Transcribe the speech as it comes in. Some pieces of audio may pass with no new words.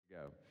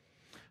Go.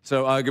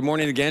 So good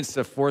morning again. It's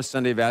the fourth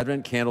Sunday of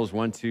Advent, candles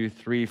 1, 2,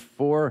 3,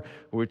 4.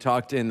 We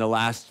talked in the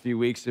last few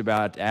weeks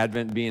about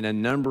Advent being a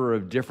number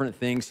of different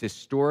things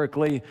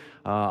historically.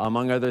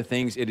 Among other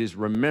things, it is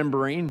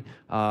remembering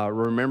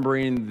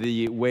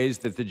the ways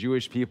that the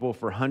Jewish people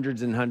for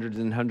hundreds and hundreds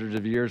and hundreds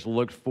of years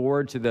looked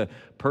forward to the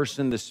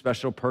person, the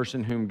special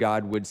person whom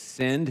God would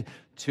send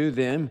to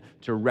them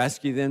to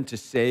rescue them, to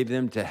save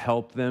them, to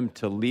help them,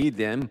 to lead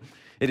them.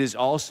 It is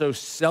also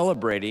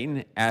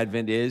celebrating,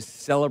 Advent is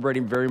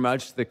celebrating very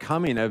much the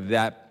coming of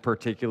that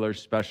particular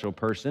special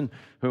person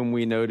whom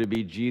we know to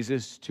be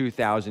Jesus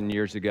 2,000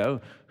 years ago,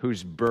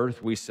 whose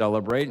birth we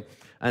celebrate.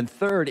 And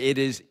third, it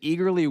is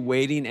eagerly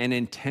waiting and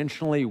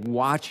intentionally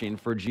watching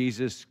for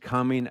Jesus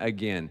coming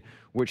again,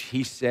 which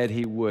he said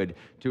he would,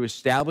 to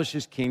establish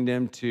his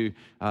kingdom, to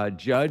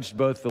judge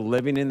both the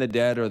living and the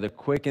dead, or the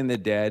quick and the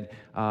dead,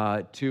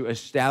 to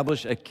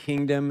establish a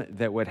kingdom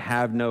that would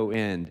have no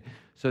end.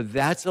 So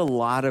that's a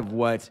lot of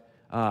what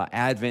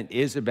Advent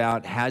is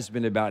about, has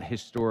been about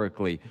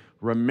historically.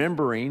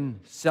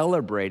 Remembering,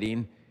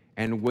 celebrating,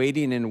 and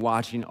waiting and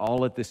watching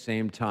all at the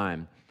same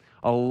time.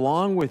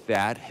 Along with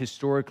that,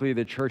 historically,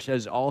 the church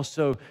has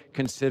also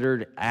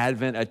considered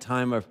Advent a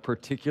time of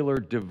particular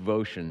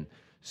devotion.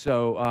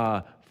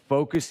 So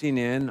focusing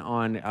in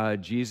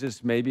on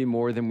Jesus maybe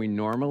more than we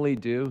normally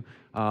do,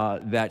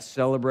 that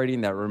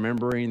celebrating, that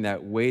remembering,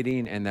 that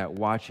waiting, and that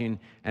watching,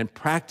 and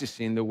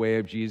practicing the way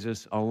of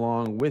Jesus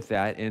along with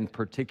that in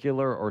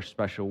particular or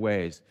special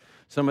ways.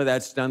 Some of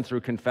that's done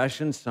through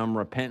confession, some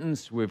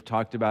repentance. We've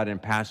talked about in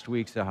past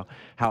weeks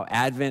how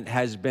Advent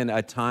has been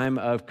a time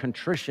of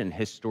contrition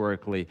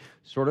historically,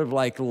 sort of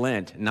like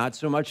Lent. Not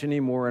so much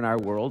anymore in our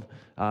world,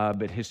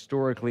 but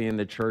historically in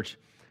the church,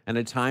 and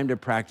a time to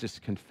practice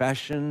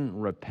confession,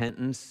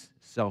 repentance,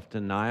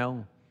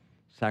 self-denial,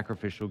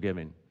 sacrificial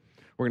giving.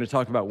 We're going to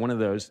talk about one of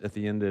those at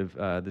the end of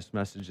this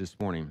message this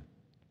morning.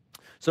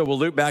 So we'll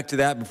loop back to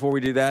that. Before we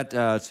do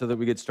that, so that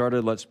we get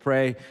started, let's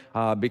pray.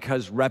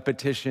 Because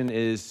repetition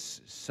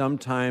is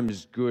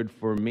sometimes good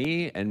for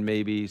me and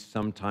maybe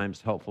sometimes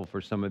helpful for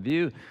some of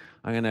you,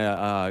 I'm going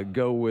to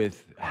go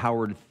with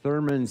Howard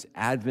Thurman's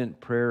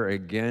Advent prayer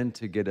again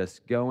to get us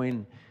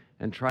going,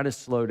 and try to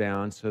slow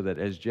down so that,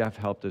 as Jeff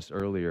helped us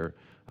earlier,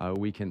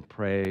 we can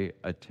pray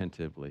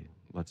attentively.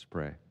 Let's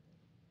pray.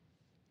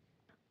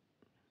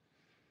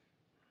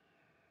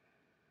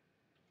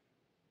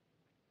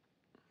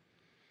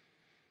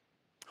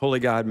 Holy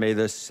God, may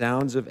the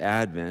sounds of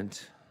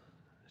Advent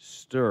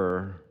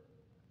stir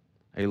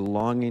a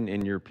longing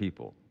in your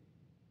people.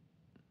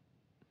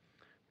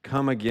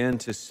 Come again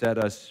to set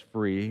us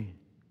free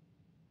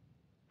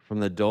from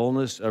the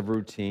dullness of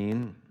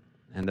routine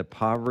and the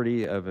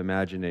poverty of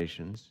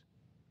imaginations.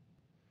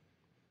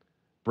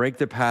 Break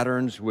the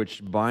patterns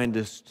which bind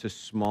us to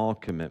small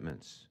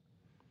commitments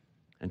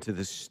and to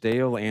the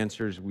stale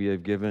answers we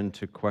have given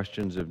to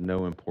questions of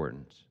no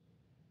importance.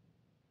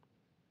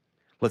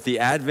 Let the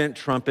Advent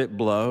trumpet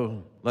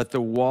blow. Let the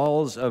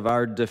walls of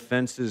our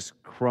defenses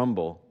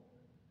crumble,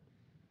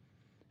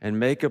 and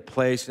make a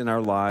place in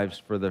our lives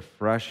for the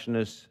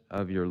freshness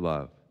of your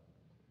love,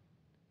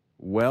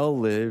 well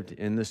lived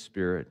in the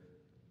Spirit,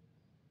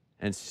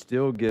 and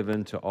still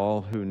given to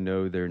all who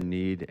know their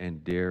need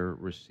and dare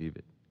receive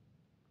it.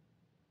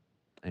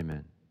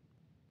 Amen.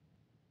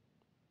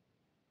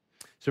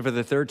 So for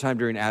the third time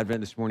during Advent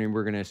this morning,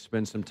 we're going to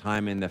spend some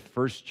time in the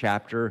first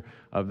chapter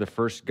of the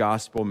first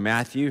gospel,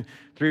 Matthew.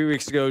 3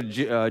 weeks ago,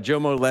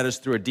 Jomo led us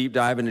through a deep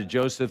dive into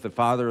Joseph, the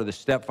father or the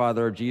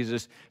stepfather of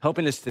Jesus,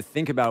 helping us to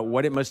think about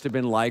what it must have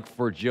been like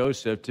for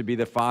Joseph to be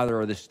the father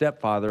or the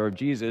stepfather of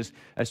Jesus,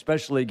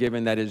 especially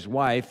given that his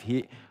wife,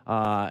 he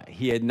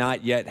had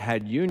not yet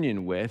had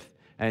union with,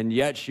 and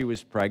yet she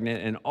was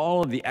pregnant, and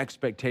all of the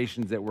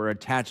expectations that were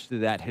attached to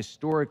that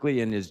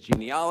historically in his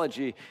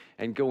genealogy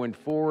and going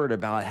forward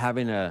about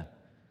having a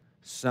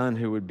son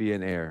who would be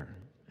an heir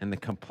and the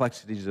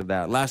complexities of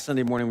that. Last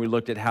Sunday morning, we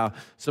looked at how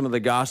some of the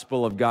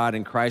gospel of God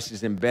in Christ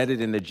is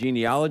embedded in the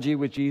genealogy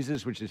with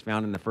Jesus, which is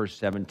found in the first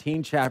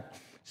 17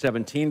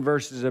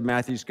 verses of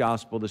Matthew's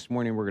gospel. This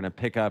morning, we're going to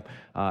pick up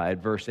at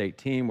verse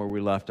 18, where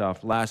we left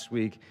off last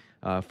week.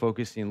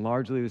 Focusing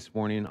largely this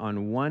morning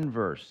on one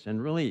verse,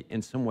 and really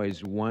in some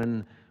ways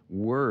one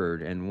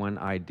word and one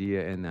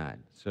idea in that.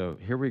 So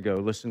here we go.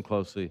 Listen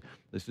closely.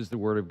 This is the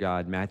word of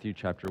God, Matthew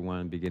chapter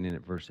 1, beginning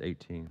at verse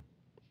 18.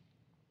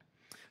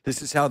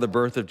 This is how the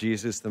birth of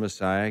Jesus the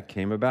Messiah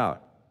came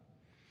about.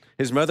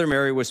 His mother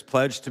Mary was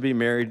pledged to be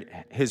married.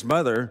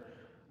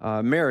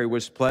 Mary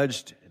was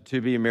pledged to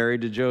be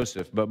married to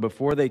Joseph, but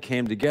before they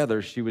came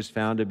together, she was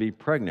found to be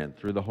pregnant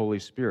through the Holy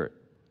Spirit.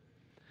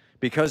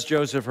 Because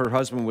Joseph, her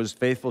husband, was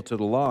faithful to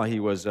the law, he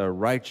was a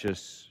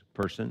righteous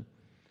person,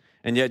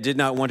 and yet did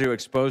not want to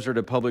expose her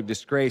to public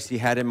disgrace, he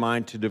had in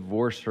mind to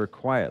divorce her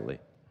quietly.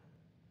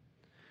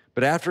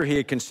 But after he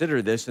had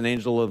considered this, an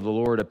angel of the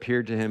Lord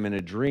appeared to him in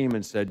a dream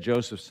and said,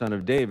 Joseph, son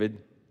of David,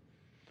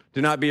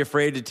 do not be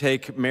afraid to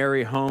take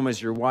Mary home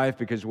as your wife,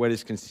 because what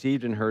is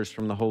conceived in her is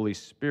from the Holy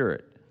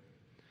Spirit.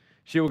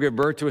 She will give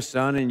birth to a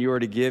son, and you are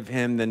to give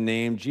him the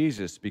name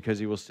Jesus, because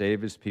he will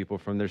save his people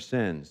from their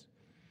sins.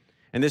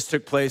 And this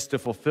took place to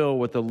fulfill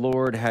what the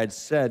Lord had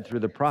said through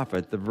the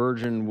prophet. The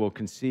virgin will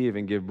conceive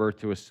and give birth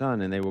to a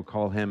son, and they will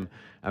call him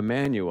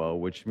Emmanuel,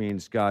 which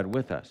means God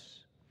with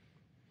us.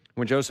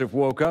 When Joseph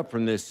woke up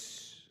from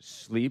this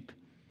sleep,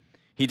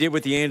 he did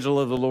what the angel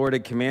of the Lord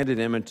had commanded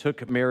him and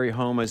took Mary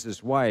home as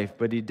his wife,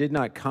 but he did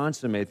not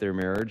consummate their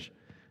marriage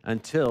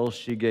until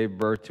she gave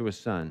birth to a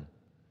son.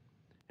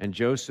 And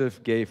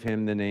Joseph gave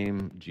him the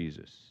name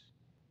Jesus.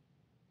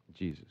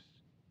 Jesus.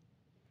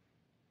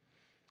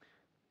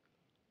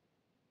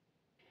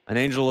 An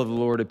angel of the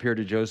Lord appeared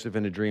to Joseph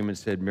in a dream and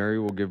said, Mary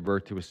will give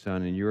birth to a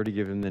son, and you are to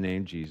give him the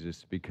name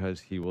Jesus, because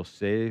he will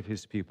save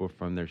his people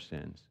from their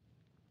sins.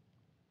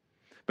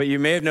 But you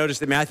may have noticed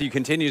that Matthew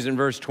continues in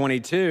verse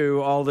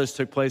 22. All this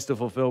took place to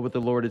fulfill what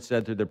the Lord had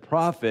said through the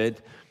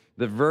prophet.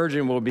 The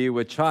virgin will be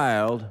with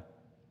child.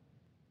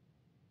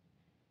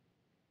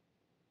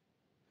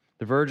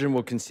 The virgin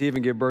will conceive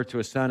and give birth to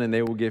a son, and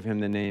they will give him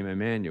the name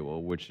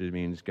Emmanuel, which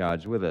means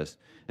God's with us.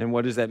 And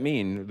what does that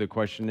mean? The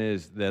question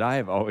is that I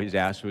have always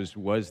asked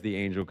was the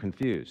angel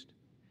confused?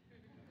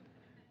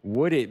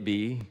 Would it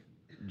be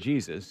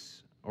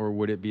Jesus, or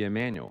would it be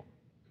Emmanuel?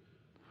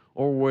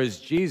 Or was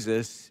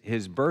Jesus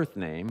his birth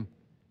name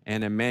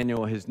and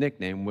Emmanuel his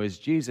nickname? Was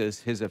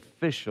Jesus his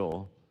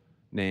official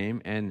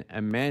name and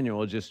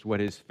Emmanuel just what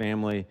his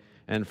family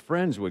and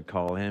friends would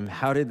call him?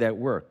 How did that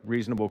work?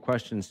 Reasonable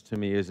questions to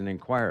me as an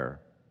inquirer.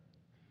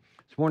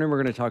 This morning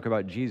we're going to talk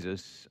about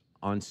Jesus.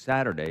 On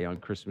Saturday, on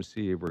Christmas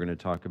Eve, we're going to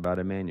talk about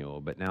Emmanuel.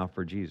 But now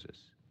for Jesus.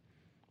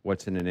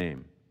 What's in a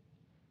name?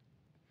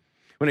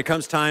 When it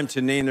comes time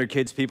to name their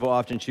kids, people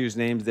often choose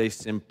names they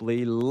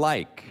simply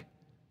like.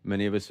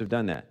 Many of us have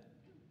done that.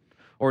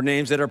 Or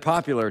names that are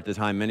popular at the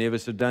time. Many of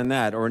us have done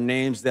that. Or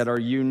names that are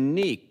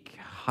unique,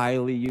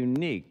 highly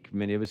unique.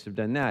 Many of us have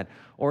done that.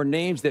 Or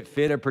names that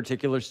fit a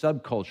particular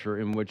subculture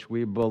in which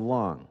we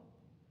belong.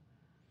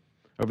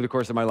 Over the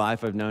course of my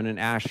life, I've known an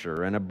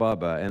Asher and a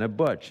Bubba and a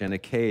Butch and a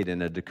Cade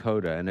and a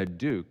Dakota and a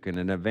Duke and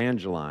an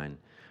Evangeline,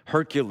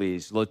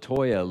 Hercules,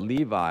 Latoya,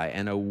 Levi,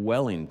 and a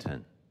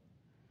Wellington.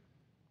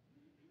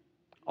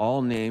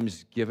 All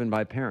names given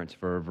by parents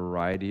for a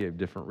variety of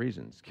different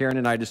reasons. Karen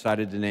and I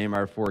decided to name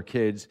our 4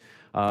 kids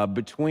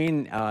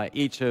between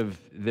each of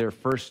their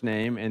first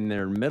name and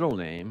their middle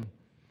name.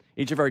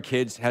 Each of our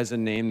kids has a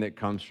name that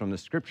comes from the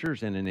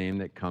scriptures and a name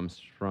that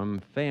comes from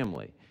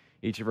family.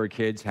 Each of our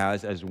kids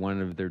has, as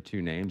one of their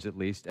 2 names at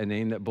least, a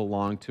name that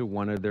belonged to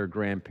one of their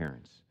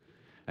grandparents,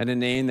 and a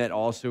name that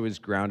also is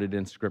grounded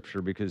in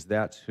Scripture because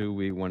that's who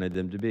we wanted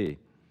them to be.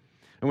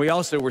 And we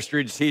also were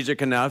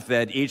strategic enough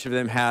that each of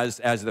them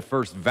has, as the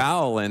first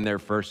vowel in their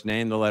first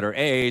name, the letter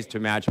A to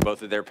match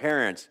both of their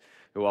parents,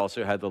 who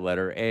also had the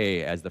letter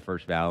A as the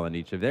first vowel in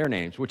each of their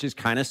names, which is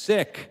kind of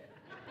sick.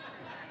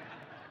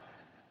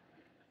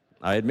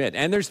 I admit.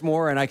 And there's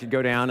more, and I could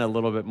go down a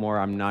little bit more.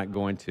 I'm not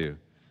going to.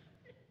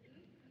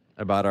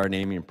 About our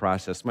naming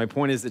process. My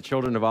point is that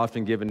children have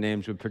often given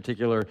names with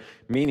particular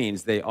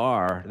meanings. They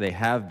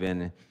have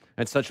been,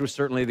 and such was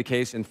certainly the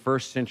case in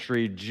first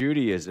century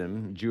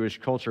Judaism, Jewish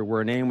culture,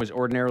 where a name was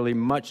ordinarily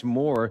much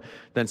more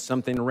than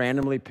something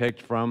randomly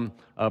picked from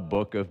a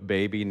book of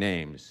baby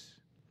names.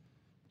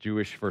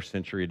 Jewish first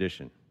century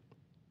edition.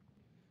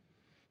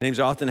 Names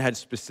often had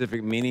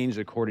specific meanings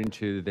according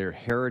to their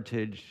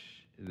heritage,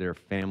 their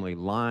family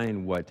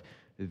line, what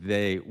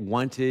they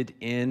wanted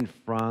in,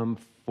 from,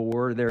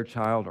 for their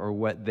child, or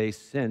what they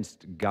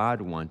sensed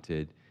God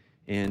wanted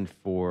in,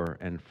 for,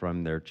 and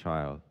from their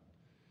child.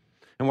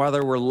 And while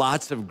there were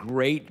lots of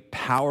great,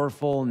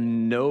 powerful,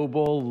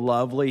 noble,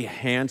 lovely,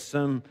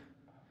 handsome,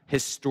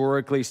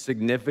 historically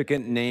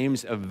significant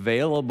names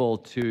available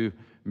to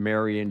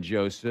Mary and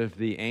Joseph,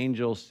 the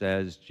angel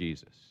says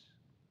Jesus.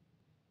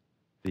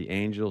 The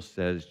angel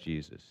says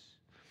Jesus.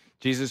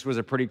 Jesus was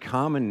a pretty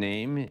common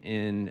name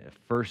in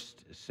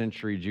first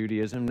century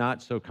Judaism,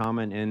 not so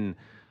common in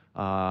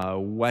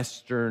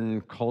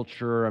Western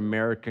culture,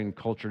 American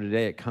culture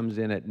today. It comes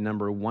in at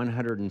number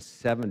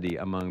 170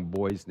 among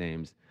boys'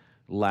 names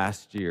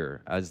last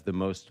year as the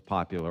most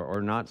popular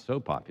or not so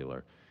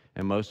popular.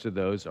 And most of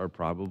those are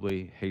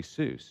probably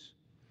Jesus.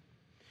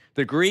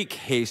 The Greek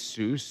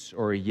Jesus,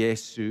 or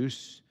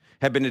Jesus,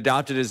 had been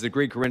adopted as the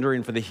Greek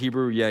rendering for the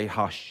Hebrew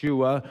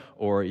Yehoshua,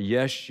 or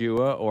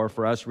Yeshua, or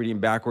for us reading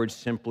backwards,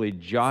 simply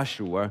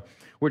Joshua,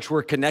 which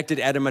were connected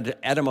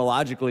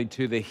etymologically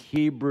to the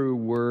Hebrew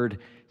word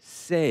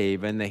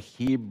save and the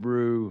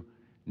Hebrew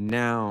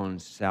noun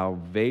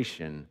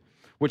salvation,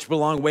 which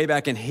belonged way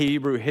back in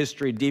Hebrew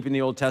history, deep in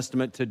the Old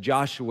Testament, to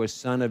Joshua,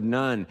 son of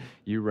Nun.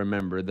 You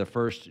remember the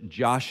first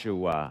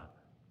Joshua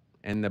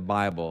in the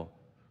Bible,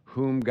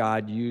 whom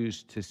God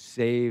used to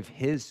save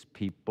his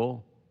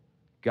people,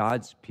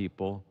 God's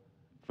people,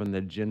 from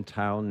the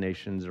Gentile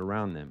nations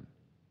around them.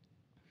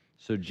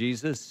 So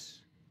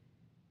Jesus,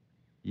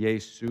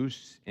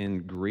 Jesus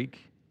in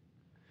Greek,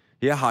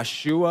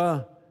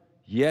 Yehoshua,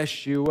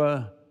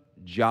 Yeshua,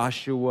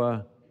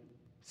 Joshua,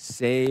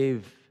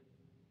 save,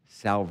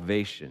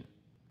 salvation.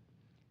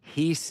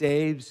 He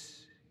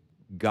saves,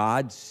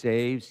 God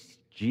saves,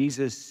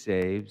 Jesus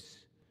saves,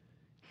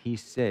 he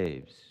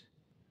saves,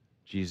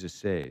 Jesus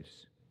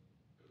saves.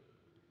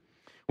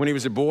 When he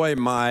was a boy,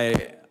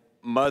 my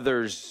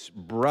mother's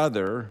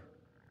brother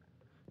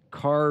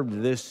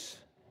carved this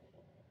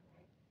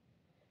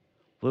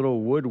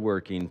little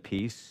woodworking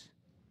piece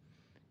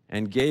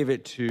and gave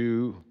it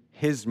to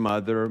his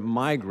mother,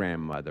 my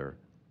grandmother.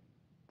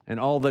 And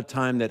all the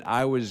time that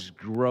I was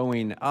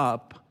growing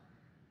up,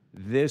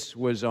 this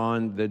was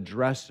on the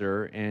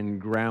dresser in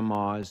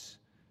Grandma's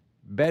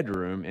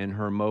bedroom in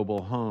her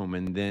mobile home,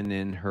 and then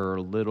in her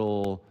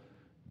little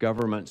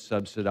government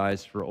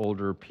subsidized for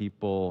older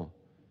people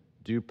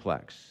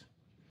duplex.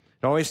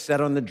 It always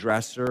sat on the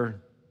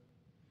dresser.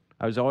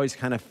 I was always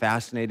kind of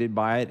fascinated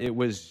by it. It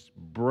was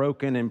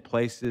broken in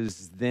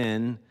places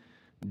then,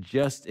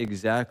 just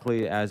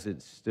exactly as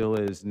it still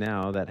is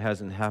now. That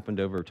hasn't happened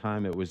over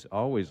time. It was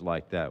always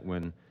like that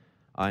when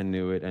I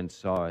knew it and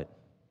saw it.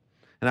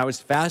 And I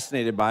was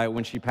fascinated by it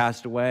when she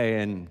passed away,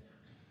 and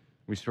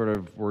we sort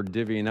of were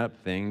divvying up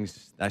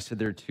things. I said,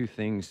 there are two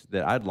things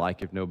that I'd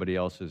like if nobody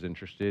else is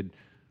interested.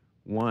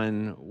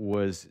 One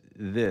was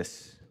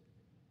this: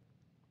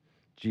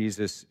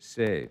 Jesus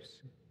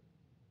saves.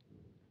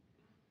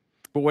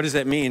 But what does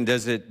that mean?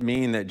 Does it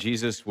mean that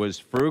Jesus was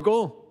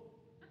frugal?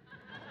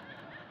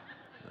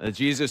 That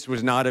Jesus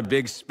was not a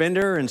big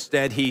spender,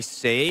 instead he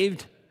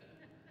saved?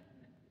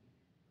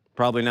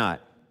 Probably not.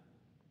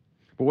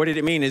 But what did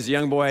it mean? As a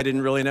young boy, I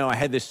didn't really know. I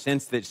had this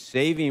sense that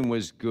saving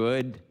was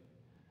good.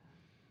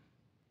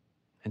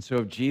 And so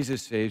if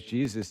Jesus saves,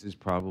 Jesus is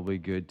probably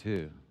good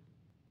too.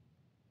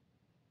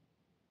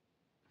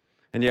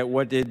 And yet,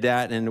 what did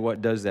that and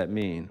what does that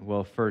mean?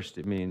 Well, first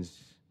it means,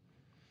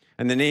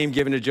 and the name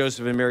given to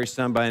Joseph and Mary's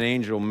son by an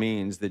angel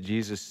means that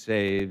Jesus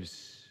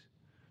saves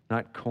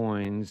not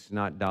coins,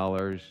 not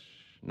dollars,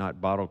 not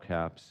bottle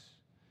caps.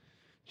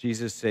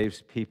 Jesus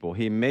saves people.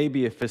 He may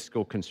be a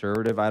fiscal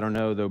conservative, I don't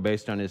know, though,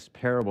 based on his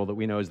parable that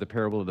we know as the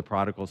parable of the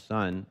prodigal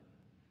son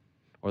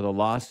or the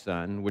lost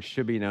son, which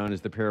should be known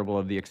as the parable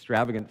of the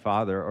extravagant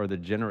father or the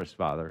generous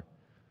father.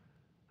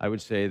 I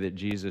would say that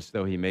Jesus,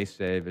 though he may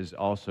save, is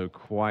also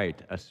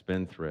quite a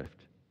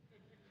spendthrift,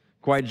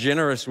 quite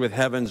generous with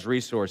heaven's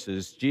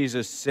resources.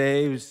 Jesus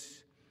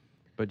saves,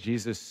 but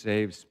Jesus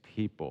saves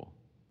people.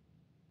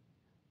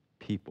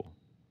 People.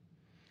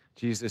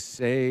 Jesus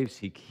saves,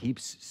 he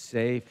keeps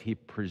safe, he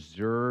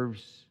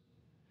preserves,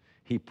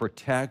 he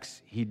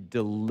protects, he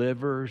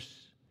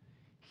delivers,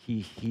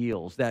 he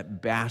heals.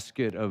 That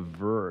basket of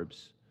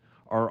verbs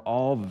are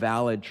all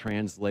valid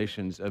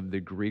translations of the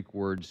Greek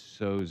word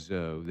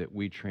sozo that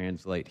we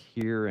translate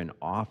here and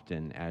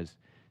often as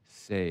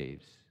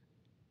saves.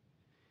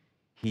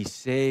 He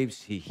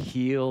saves, he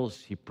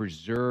heals, he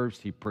preserves,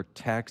 he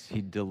protects,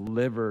 he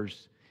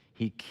delivers,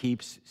 he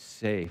keeps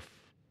safe.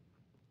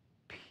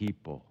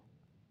 People.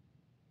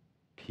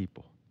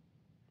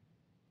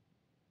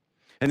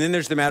 And then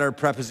there's the matter of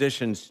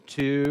prepositions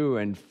to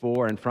and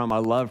for and from. I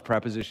love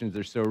prepositions.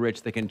 They're so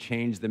rich they can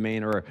change the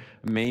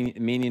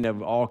meaning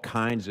of all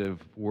kinds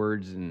of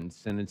words and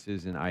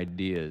sentences and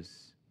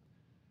ideas.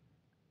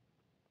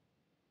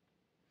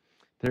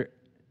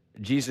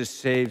 Jesus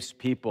saves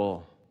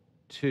people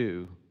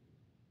to.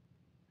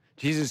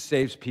 Jesus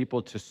saves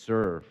people to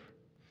serve.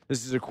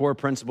 This is a core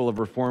principle of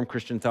Reformed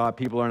Christian thought.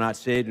 People are not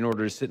saved in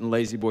order to sit in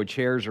lazy boy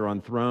chairs or on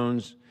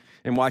thrones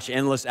and watch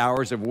endless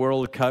hours of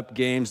World Cup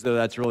games, though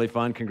that's really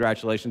fun.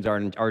 Congratulations,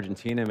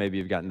 Argentina. Maybe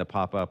you've gotten the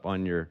pop-up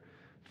on your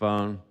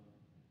phone.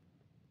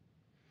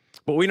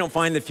 But we don't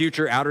find the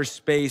future outer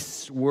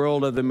space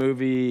world of the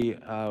movie,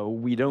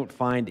 we don't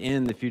find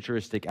in the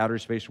futuristic outer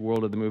space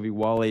world of the movie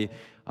WALL-E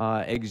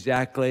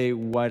exactly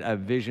what a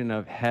vision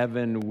of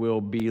heaven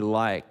will be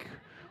like,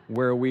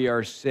 where we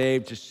are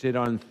saved to sit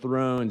on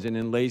thrones and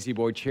in lazy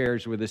boy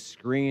chairs with a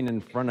screen in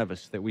front of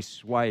us that we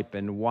swipe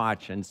and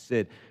watch and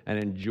sit and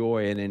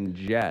enjoy and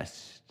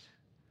ingest.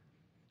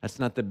 That's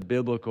not the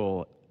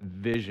biblical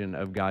vision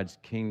of God's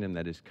kingdom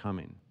that is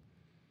coming.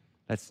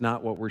 That's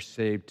not what we're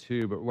saved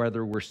to, but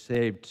rather we're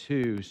saved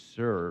to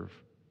serve.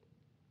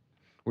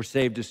 We're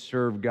saved to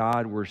serve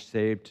God. We're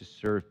saved to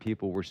serve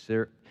people. We're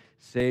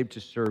saved to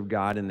serve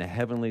God in the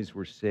heavenlies.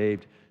 We're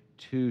saved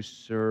to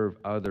serve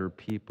other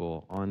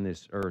people on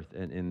this earth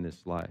and in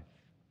this life.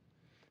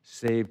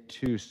 Saved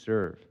to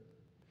serve.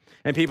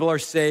 And people are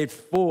saved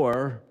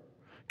for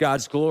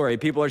God's glory.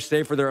 People are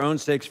saved for their own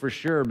sakes for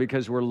sure,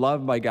 because we're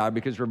loved by God,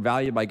 because we're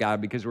valued by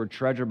God, because we're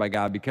treasured by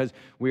God, because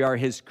we are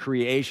his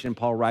creation.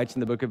 Paul writes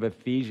in the book of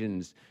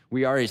Ephesians,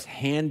 we are his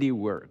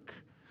handiwork.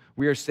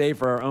 We are saved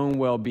for our own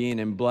well-being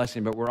and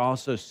blessing, but we're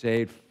also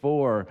saved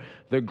for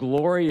the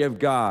glory of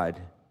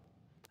God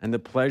and the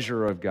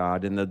pleasure of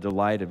God and the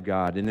delight of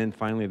God. And then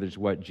finally, there's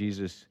what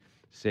Jesus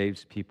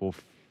saves people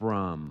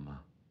from.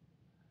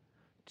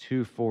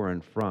 To, for,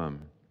 and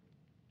from.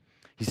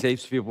 He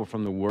saves people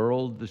from the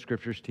world, the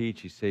scriptures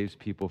teach. He saves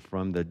people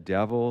from the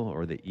devil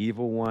or the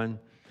evil one.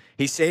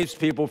 He saves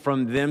people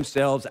from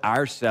themselves,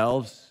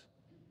 ourselves.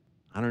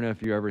 I don't know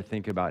if you ever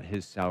think about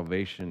his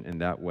salvation in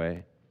that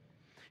way.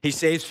 He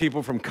saves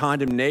people from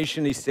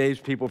condemnation. He saves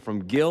people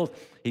from guilt.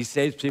 He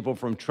saves people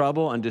from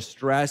trouble and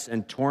distress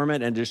and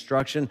torment and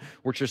destruction,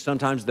 which are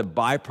sometimes the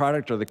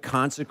byproduct or the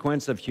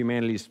consequence of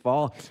humanity's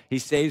fall. He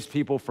saves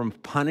people from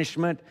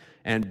punishment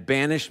and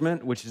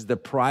banishment, which is the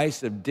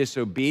price of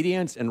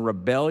disobedience and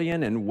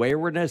rebellion and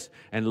waywardness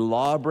and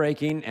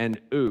law-breaking and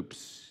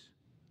oops,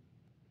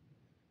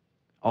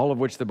 all of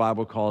which the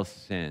Bible calls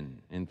sin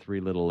in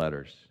 3 little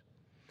letters,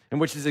 and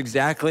which is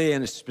exactly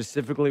and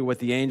specifically what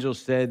the angel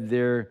said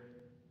there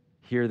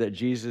here that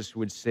Jesus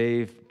would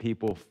save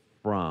people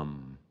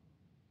from,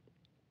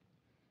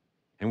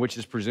 and which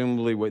is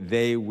presumably what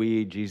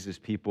we, Jesus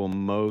people,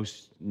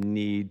 most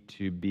need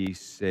to be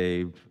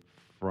saved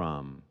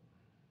from: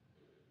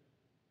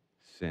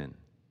 sin.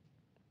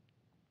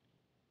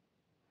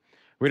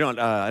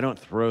 I don't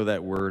throw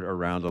that word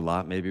around a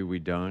lot. Maybe we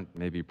don't.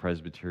 Maybe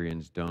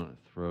Presbyterians don't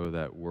throw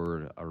that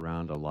word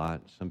around a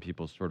lot. Some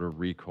people sort of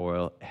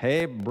recoil.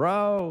 Hey,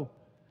 bro,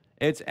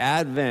 it's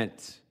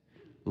Advent.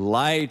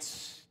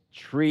 Lights,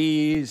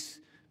 trees,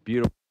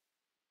 beautiful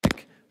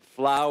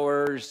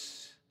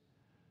flowers.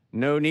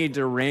 No need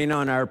to rain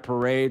on our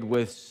parade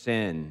with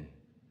sin.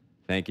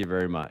 Thank you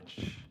very much.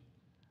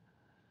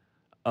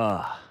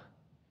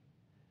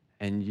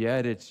 And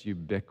yet it's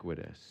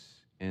ubiquitous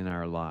in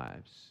our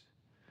lives.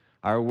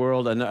 Our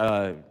world,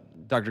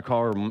 Dr.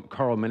 Carl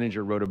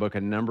Menninger wrote a book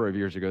a number of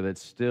years ago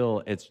it's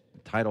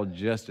titled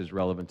just as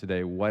relevant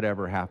today,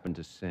 Whatever Happened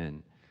to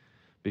Sin?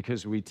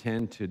 Because we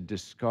tend to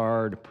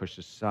discard, push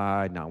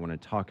aside, not want to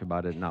talk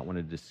about it, not want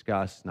to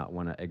discuss, not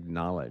want to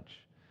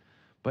acknowledge.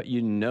 But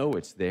you know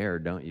it's there,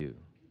 don't you?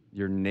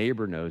 Your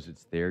neighbor knows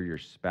it's there, your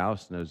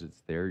spouse knows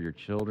it's there, your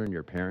children,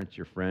 your parents,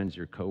 your friends,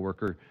 your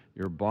coworker,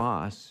 your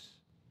boss,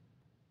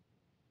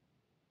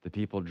 the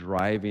people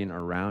driving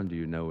around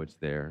you know it's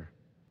there.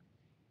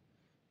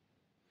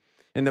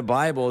 In the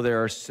Bible,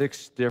 there are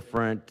 6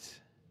 different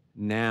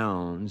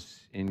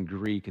nouns in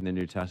Greek in the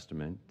New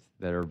Testament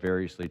that are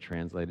variously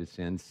translated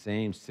sin.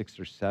 Same 6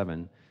 or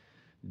 7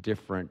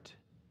 different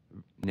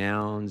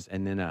nouns,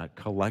 and then a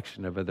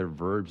collection of other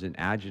verbs and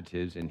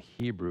adjectives in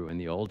Hebrew in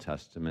the Old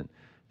Testament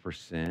for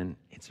sin.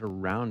 It's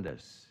around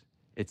us.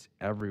 It's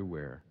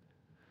everywhere.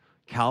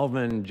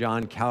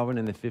 John Calvin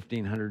in the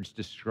 1500s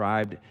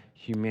described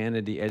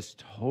humanity as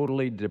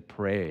totally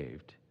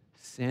depraved.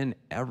 Sin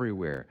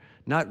everywhere.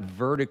 Not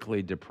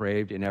vertically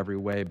depraved in every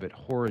way, but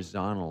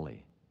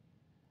horizontally.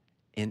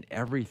 In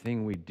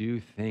everything we do,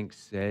 think,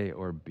 say,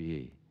 or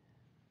be.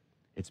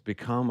 It's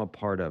become a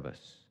part of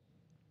us.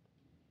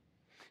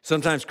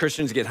 Sometimes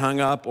Christians get hung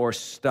up or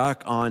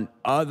stuck on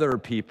other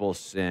people's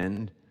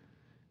sin.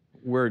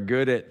 We're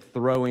good at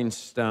throwing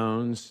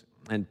stones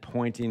and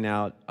pointing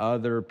out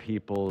other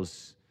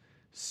people's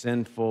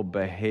sinful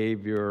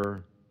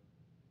behavior,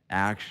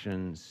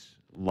 actions,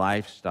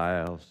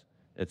 lifestyles,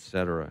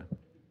 etc.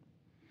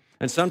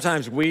 And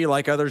sometimes we,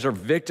 like others, are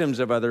victims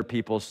of other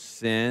people's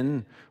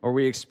sin, or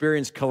we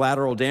experience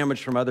collateral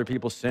damage from other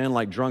people's sin,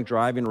 like drunk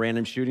driving,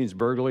 random shootings,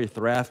 burglary,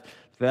 theft,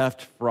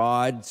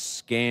 fraud,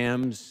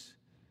 scams,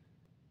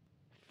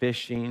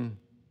 phishing,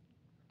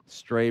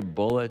 stray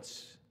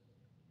bullets,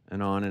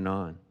 and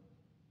on,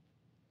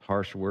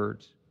 harsh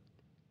words.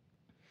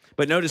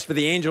 But notice for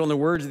the angel, in the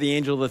words of the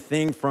angel, the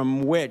thing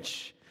from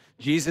which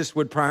Jesus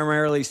would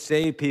primarily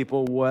save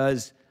people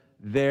was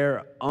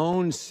their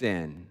own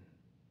sin.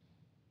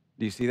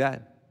 Do you see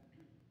that?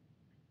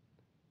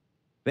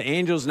 The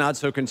angel's not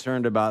so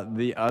concerned about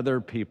the other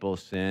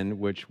people's sin,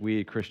 which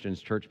we Christians,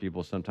 church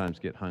people, sometimes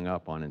get hung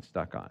up on and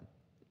stuck on.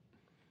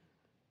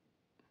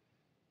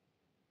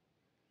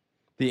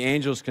 The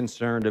angel's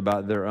concerned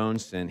about their own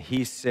sin.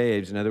 He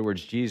saves. In other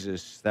words,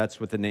 Jesus,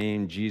 that's what the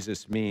name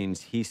Jesus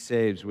means. He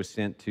saves, was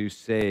sent to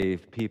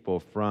save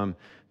people from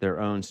their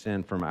own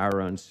sin, from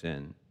our own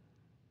sin.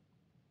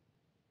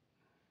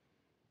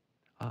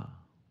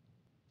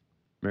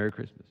 Merry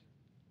Christmas.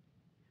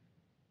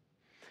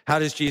 How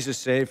does Jesus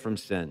save from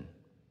sin?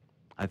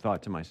 I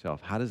thought to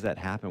myself, how does that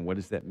happen? What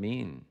does that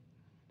mean?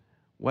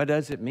 What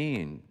does it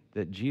mean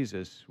that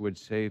Jesus would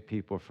save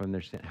people from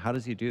their sin? How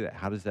does he do that?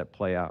 How does that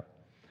play out?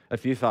 A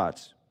few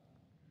thoughts.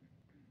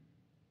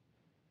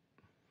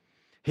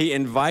 He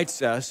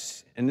invites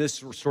us, and this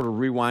sort of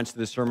rewinds to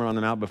the Sermon on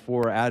the Mount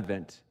before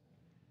Advent.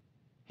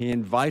 He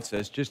invites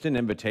us, just an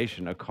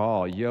invitation, a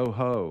call,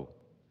 yo-ho,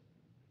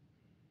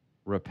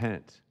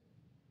 repent.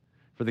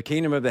 For the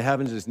kingdom of the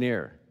heavens is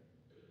near.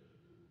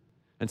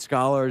 And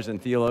scholars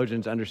and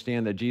theologians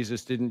understand that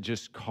Jesus didn't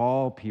just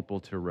call people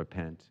to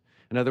repent.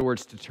 In other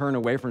words, to turn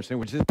away from sin,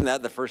 which isn't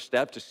that the first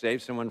step to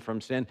save someone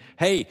from sin?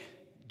 Hey,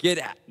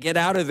 get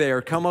out of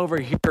there. Come over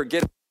here.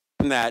 Get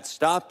from that.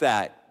 Stop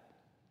that.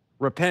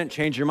 Repent.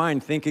 Change your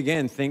mind. Think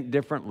again. Think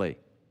differently.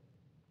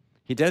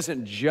 He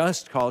doesn't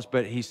just call us,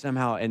 but he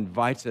somehow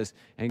invites us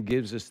and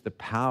gives us the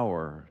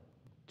power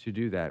to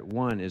do that.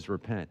 One is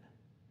repent.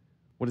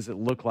 What does it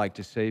look like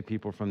to save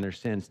people from their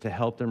sins, to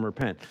help them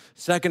repent?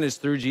 Second is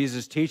through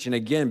Jesus' teaching.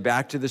 Again,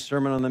 back to the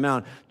Sermon on the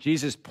Mount.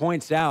 Jesus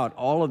points out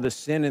all of the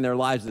sin in their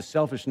lives, the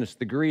selfishness,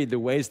 the greed, the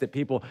ways that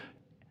people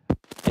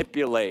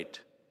manipulate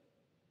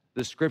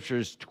the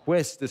scriptures,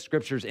 twist the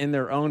scriptures in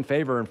their own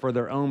favor and for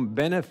their own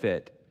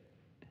benefit.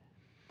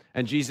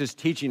 And Jesus'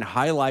 teaching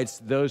highlights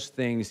those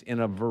things in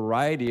a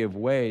variety of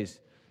ways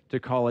to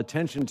call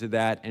attention to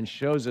that and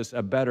shows us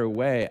a better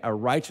way, a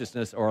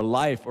righteousness or a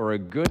life or a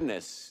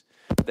goodness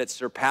that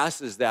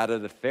surpasses that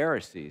of the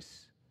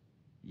Pharisees.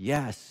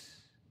 Yes.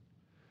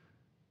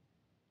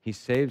 He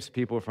saves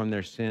people from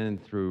their sin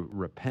through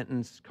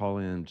repentance,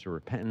 calling them to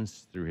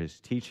repentance through his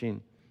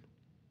teaching.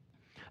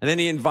 And then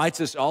he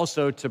invites us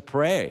also to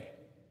pray.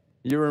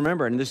 You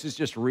remember, and this is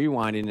just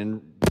rewinding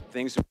and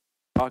things we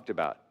talked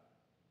about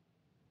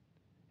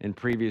in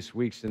previous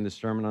weeks in the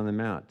Sermon on the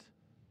Mount.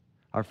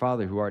 Our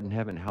Father who art in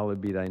heaven,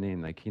 hallowed be thy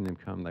name. Thy kingdom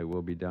come, thy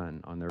will be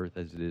done on earth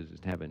as it is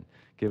in heaven.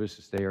 Give us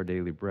this day our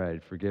daily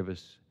bread. Forgive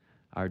us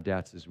our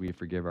debts as we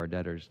forgive our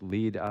debtors.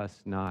 Lead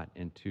us not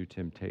into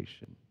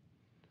temptation,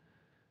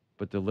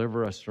 but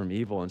deliver us from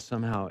evil. And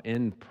somehow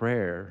in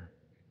prayer,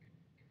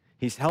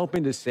 he's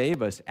helping to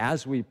save us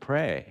as we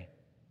pray.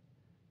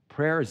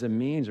 Prayer is a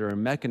means or a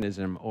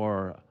mechanism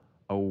or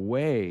a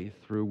way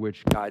through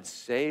which God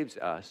saves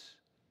us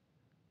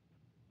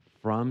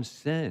from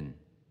sin.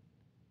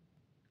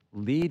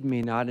 Lead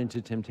me not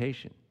into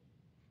temptation.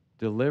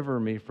 Deliver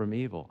me from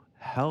evil.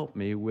 Help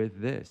me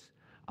with this.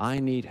 I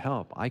need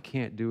help. I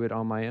can't do it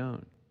on my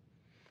own.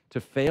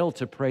 To fail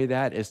to pray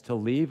that is to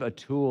leave a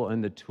tool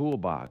in the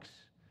toolbox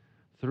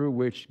through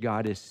which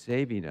God is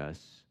saving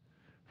us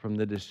from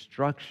the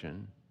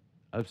destruction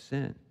of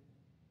sin.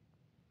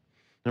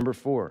 Number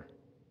 4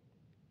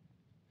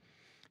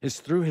 is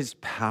through his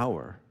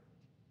power.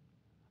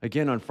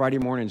 Again, on Friday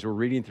mornings, we're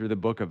reading through the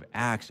book of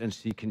Acts and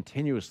see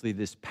continuously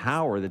this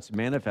power that's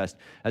manifest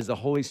as the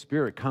Holy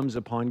Spirit comes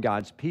upon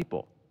God's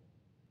people.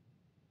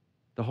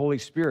 The Holy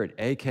Spirit,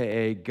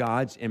 a.k.a.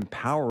 God's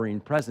empowering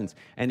presence.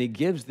 And he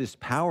gives this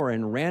power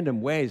in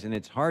random ways, and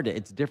it's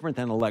different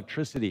than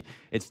electricity.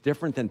 It's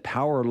different than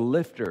power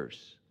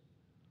lifters,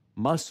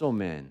 muscle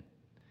men.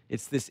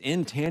 It's this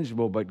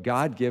intangible but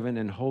God-given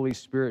and Holy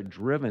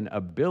Spirit-driven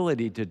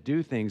ability to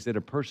do things that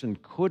a person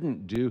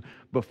couldn't do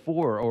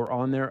before or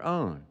on their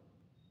own.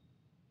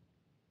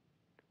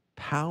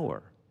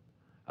 Power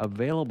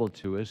available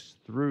to us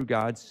through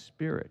God's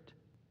Spirit.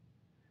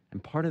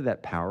 And part of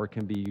that power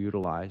can be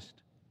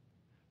utilized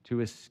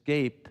to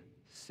escape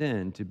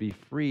sin, to be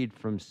freed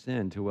from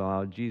sin, to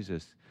allow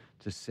Jesus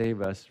to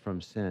save us from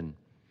sin.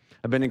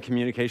 I've been in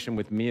communication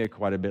with Mia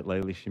quite a bit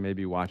lately. She may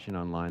be watching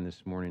online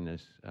this morning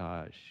as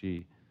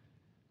she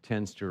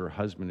tends to her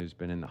husband who's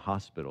been in the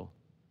hospital.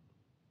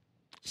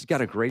 She's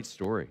got a great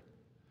story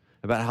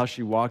about how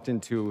she walked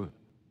into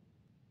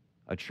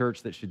a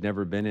church that she'd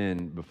never been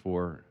in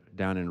before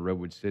down in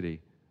Redwood City,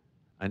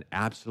 an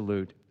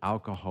absolute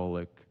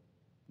alcoholic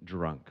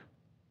drunk.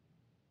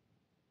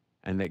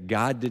 And that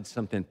God did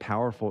something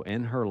powerful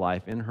in her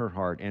life, in her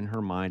heart, in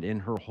her mind, in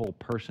her whole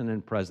person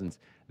and presence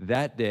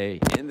that day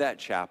in that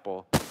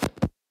chapel.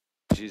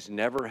 She's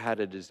never had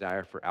a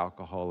desire for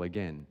alcohol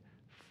again.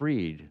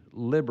 Freed,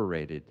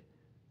 liberated,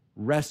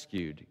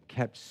 rescued,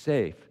 kept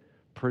safe,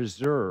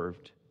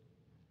 preserved,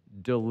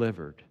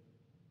 delivered.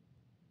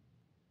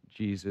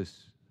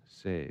 Jesus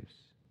saves.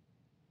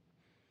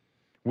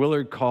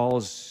 Willard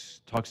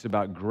talks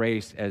about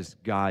grace as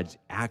God's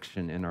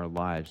action in our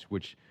lives,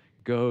 which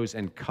goes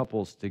and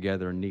couples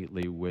together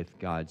neatly with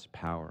God's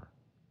power.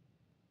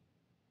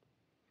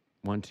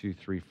 1, 2,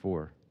 3,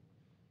 4.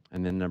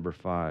 And then number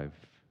 5.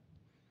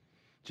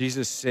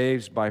 Jesus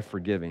saves by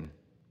forgiving.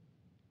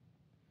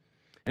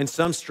 In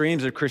some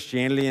streams of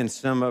Christianity and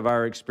some of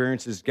our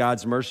experiences,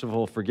 God's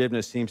merciful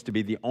forgiveness seems to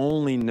be the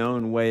only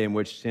known way in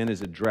which sin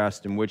is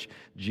addressed, in which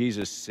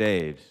Jesus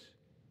saves,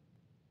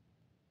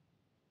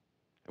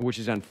 which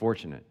is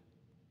unfortunate,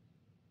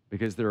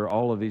 because there are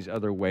all of these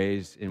other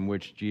ways in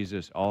which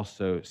Jesus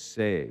also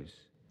saves.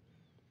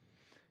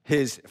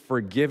 His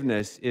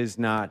forgiveness is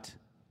not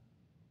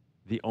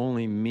the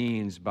only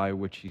means by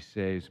which he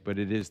saves, but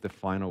it is the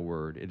final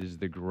word. It is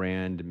the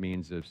grand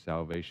means of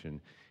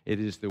salvation. It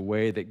is the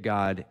way that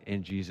God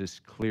and Jesus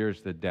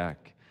clears the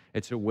deck.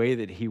 It's a way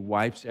that he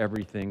wipes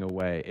everything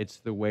away. It's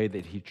the way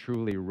that he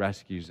truly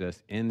rescues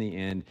us in the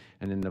end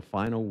and in the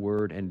final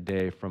word and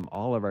day from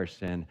all of our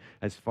sin.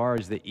 As far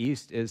as the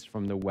east is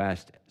from the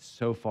west,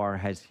 so far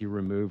has he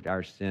removed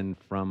our sin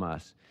from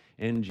us.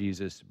 In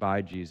Jesus,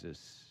 by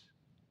Jesus.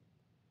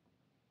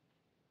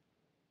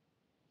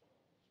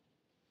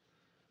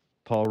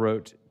 Paul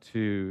wrote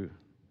to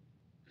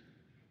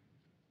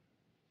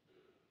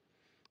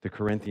the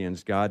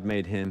Corinthians, God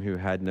made him who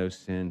had no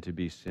sin to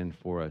be sin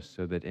for us,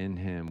 so that in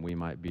him we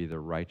might be the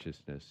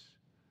righteousness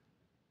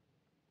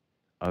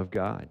of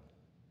God.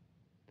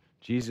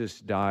 Jesus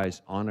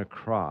dies on a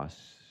cross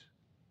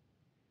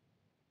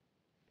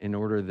in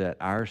order that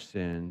our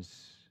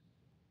sins,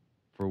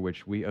 for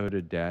which we owed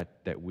a debt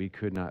that we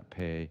could not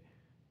pay,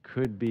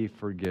 could be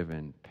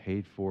forgiven,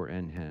 paid for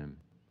in him.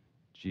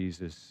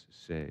 Jesus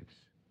saves.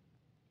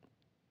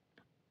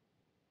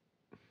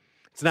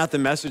 It's not the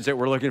message that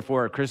we're looking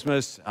for at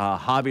Christmas.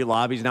 Hobby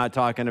Lobby's not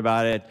talking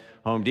about it.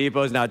 Home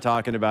Depot's not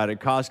talking about it.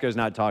 Costco's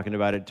not talking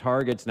about it.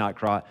 Target's not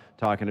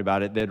talking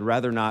about it. They'd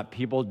rather not.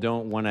 People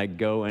don't want to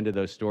go into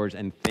those stores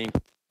and think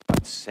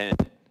about sin.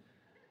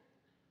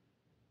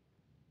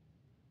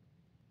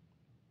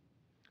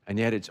 And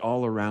yet it's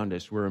all around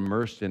us. We're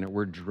immersed in it.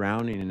 We're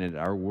drowning in it.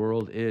 Our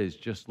world is.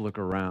 Just look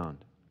around.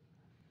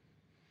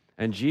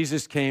 And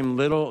Jesus came,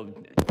 little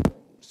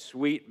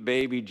sweet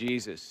baby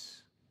Jesus,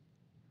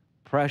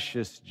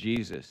 precious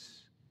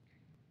Jesus.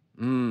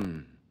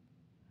 You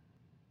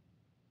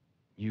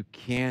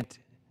can't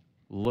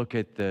look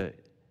at the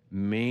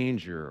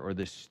manger or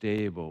the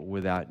stable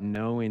without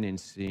knowing and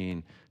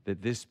seeing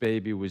that this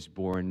baby was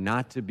born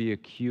not to be a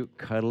cute,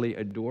 cuddly,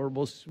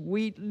 adorable,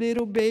 sweet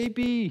little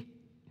baby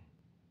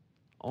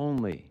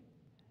only,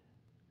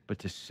 but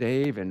to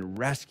save and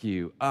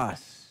rescue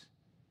us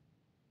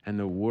and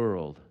the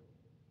world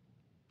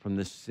from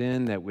the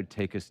sin that would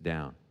take us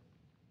down.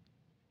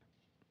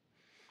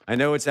 I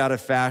know it's out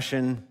of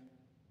fashion.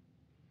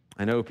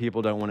 I know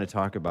people don't want to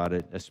talk about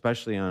it,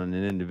 especially on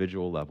an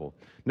individual level.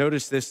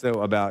 Notice this,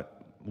 though,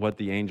 about what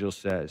the angel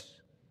says.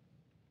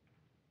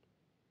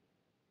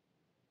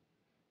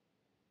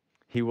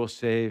 He will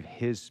save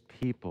his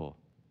people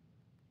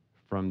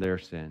from their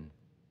sin.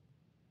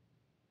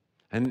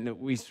 And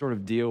we sort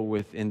of deal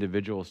with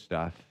individual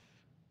stuff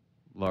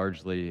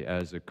largely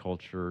as a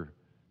culture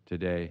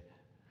today.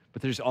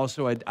 But there's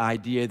also an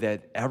idea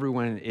that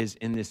everyone is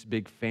in this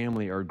big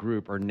family or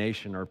group or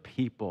nation or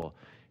people,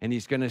 and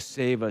he's going to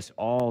save us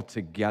all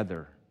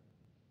together.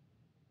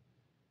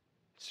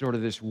 Sort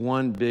of this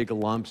one big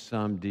lump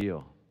sum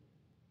deal.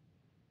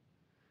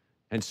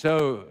 And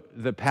so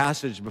the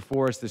passage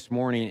before us this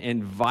morning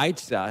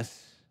invites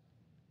us,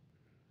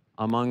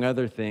 among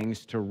other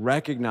things, to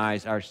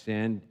recognize our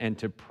sin and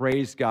to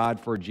praise God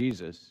for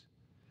Jesus.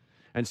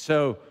 And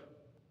so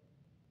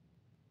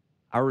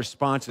our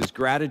response is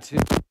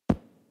gratitude.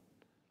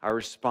 Our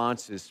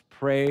response is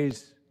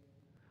praise.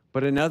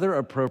 But another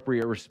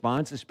appropriate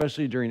response,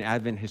 especially during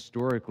Advent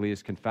historically,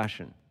 is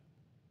confession.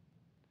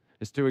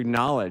 Is to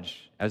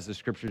acknowledge, as the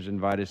scriptures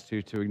invite us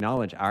to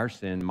acknowledge our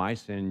sin, my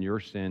sin,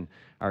 your sin,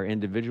 our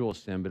individual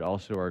sin, but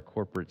also our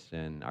corporate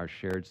sin, our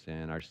shared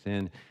sin, our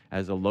sin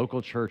as a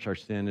local church, our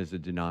sin as a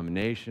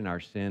denomination, our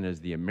sin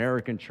as the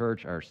American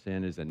church, our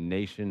sin as a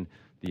nation,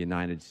 the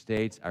United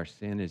States, our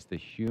sin is the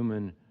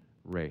human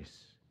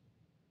race.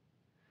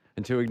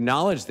 And to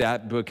acknowledge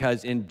that,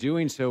 because in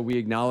doing so, we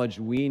acknowledge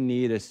we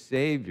need a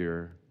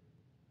Savior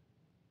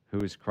who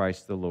is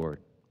Christ the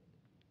Lord.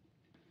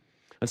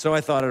 And so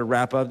I thought I'd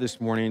wrap up this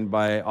morning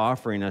by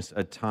offering us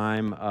a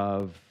time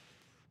of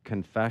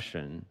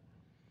confession,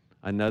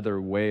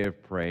 another way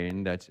of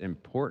praying that's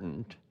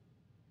important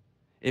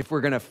if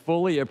we're going to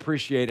fully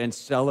appreciate and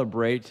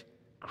celebrate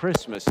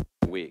Christmas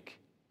week.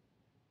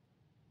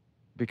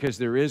 Because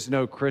there is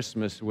no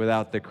Christmas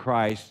without the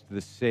Christ,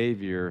 the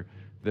Savior,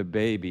 the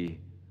baby,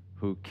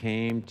 who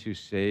came to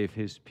save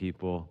his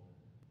people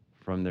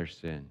from their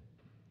sin.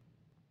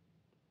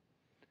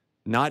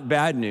 Not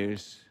bad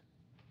news,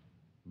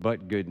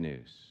 but good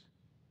news.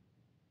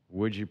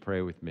 Would you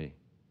pray with me?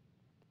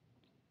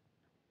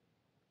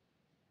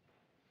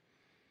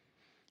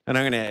 And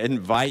I'm going to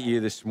invite you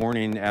this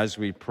morning as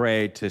we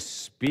pray to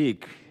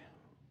speak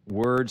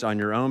words on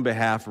your own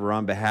behalf or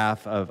on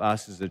behalf of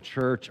us as a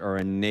church or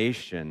a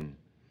nation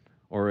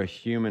or a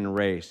human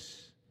race.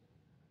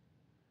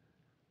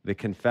 The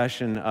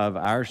confession of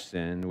our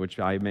sin, which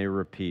I may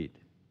repeat,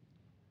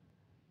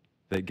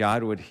 that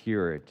God would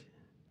hear it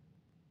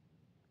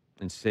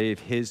and save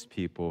his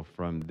people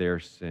from their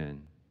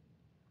sin.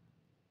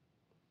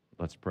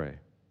 Let's pray.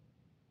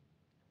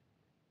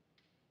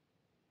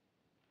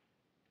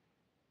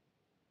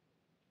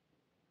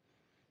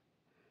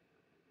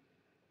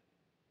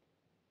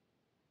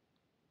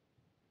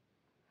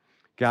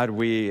 God,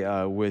 we,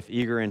 with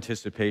eager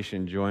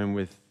anticipation, join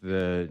with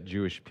the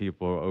Jewish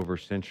people over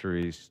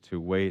centuries to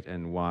wait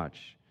and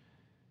watch,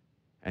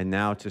 and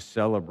now to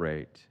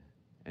celebrate,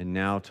 and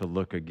now to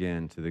look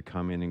again to the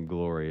coming in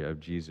glory of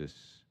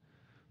Jesus,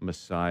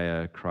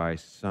 Messiah,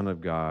 Christ, Son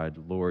of God,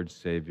 Lord,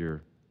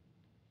 Savior,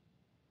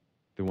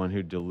 the one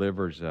who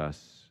delivers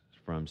us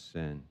from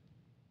sin.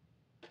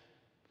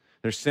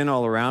 There's sin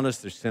all around us.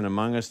 There's sin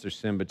among us. There's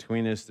sin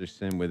between us. There's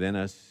sin within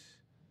us.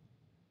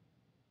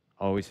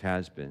 Always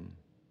has been.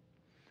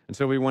 And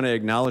so we want to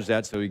acknowledge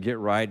that so we get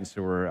right and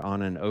so we're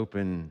on an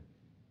open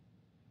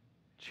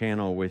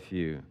channel with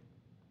you.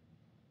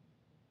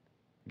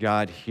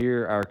 God,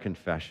 hear our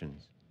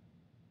confessions.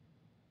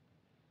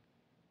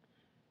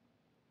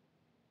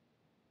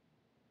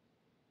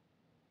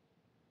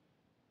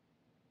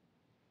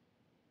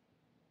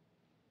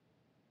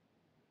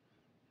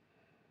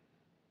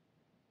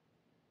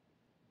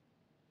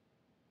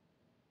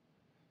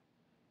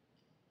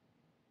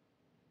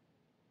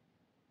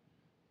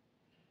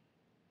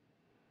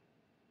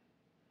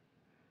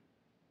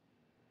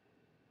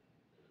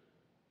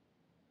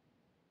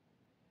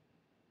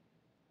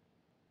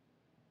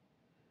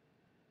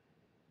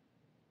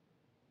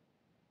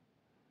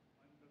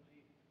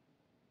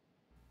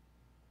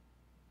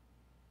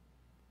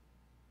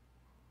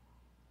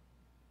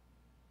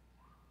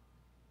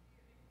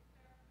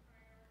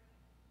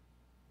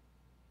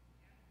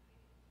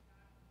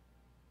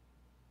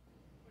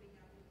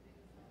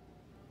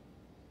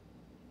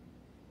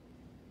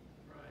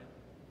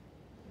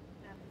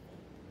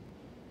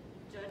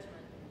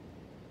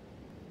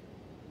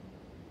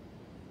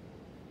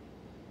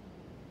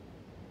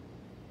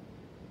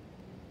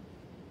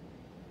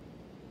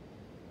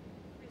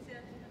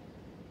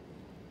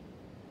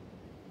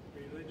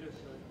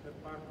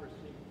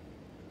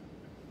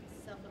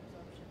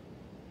 Self-absorption.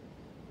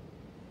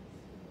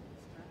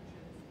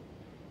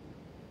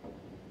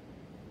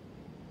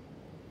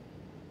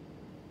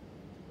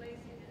 Laziness.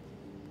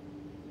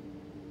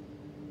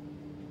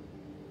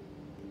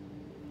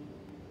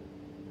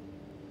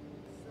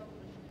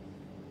 Selfishness.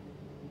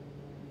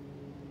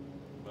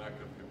 Lack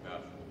of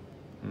compassion.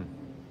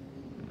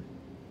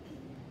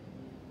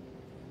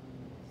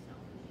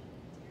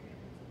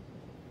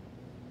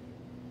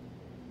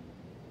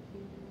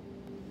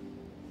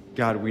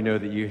 God, we know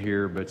that you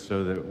hear, but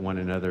so that one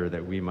another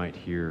that we might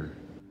hear.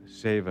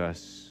 Save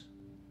us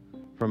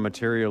from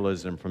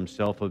materialism, from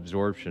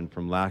self-absorption,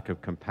 from lack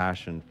of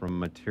compassion, from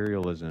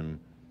materialism,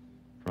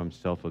 from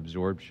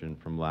self-absorption,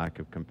 from lack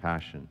of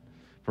compassion,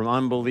 from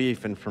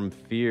unbelief and from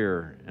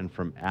fear and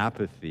from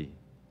apathy.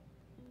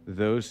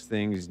 Those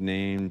things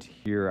named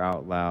here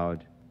out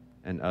loud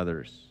and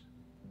others.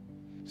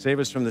 Save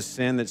us from the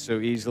sin that so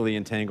easily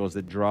entangles,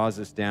 that draws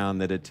us down,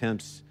 that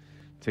attempts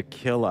to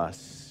kill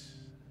us,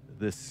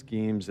 the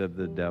schemes of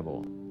the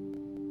devil.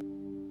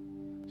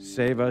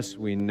 Save us,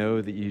 we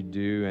know that you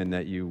do and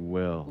that you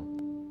will.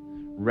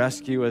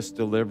 Rescue us,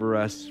 deliver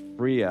us,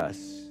 free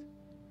us,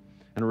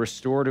 and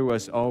restore to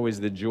us always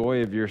the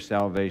joy of your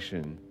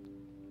salvation.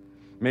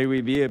 May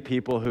we be a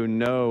people who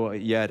know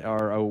yet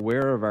are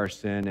aware of our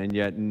sin and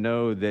yet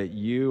know that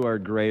you are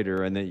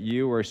greater and that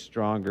you are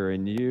stronger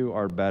and you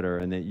are better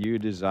and that you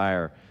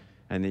desire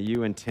and that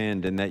you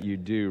intend and that you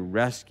do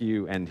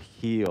rescue and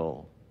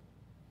heal.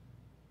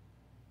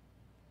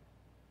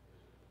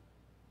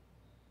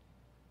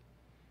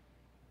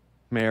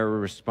 May our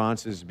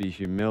responses be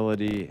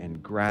humility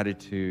and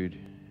gratitude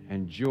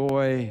and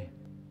joy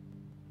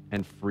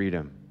and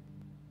freedom.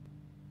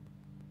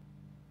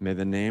 May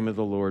the name of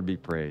the Lord be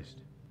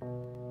praised.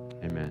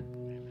 Amen.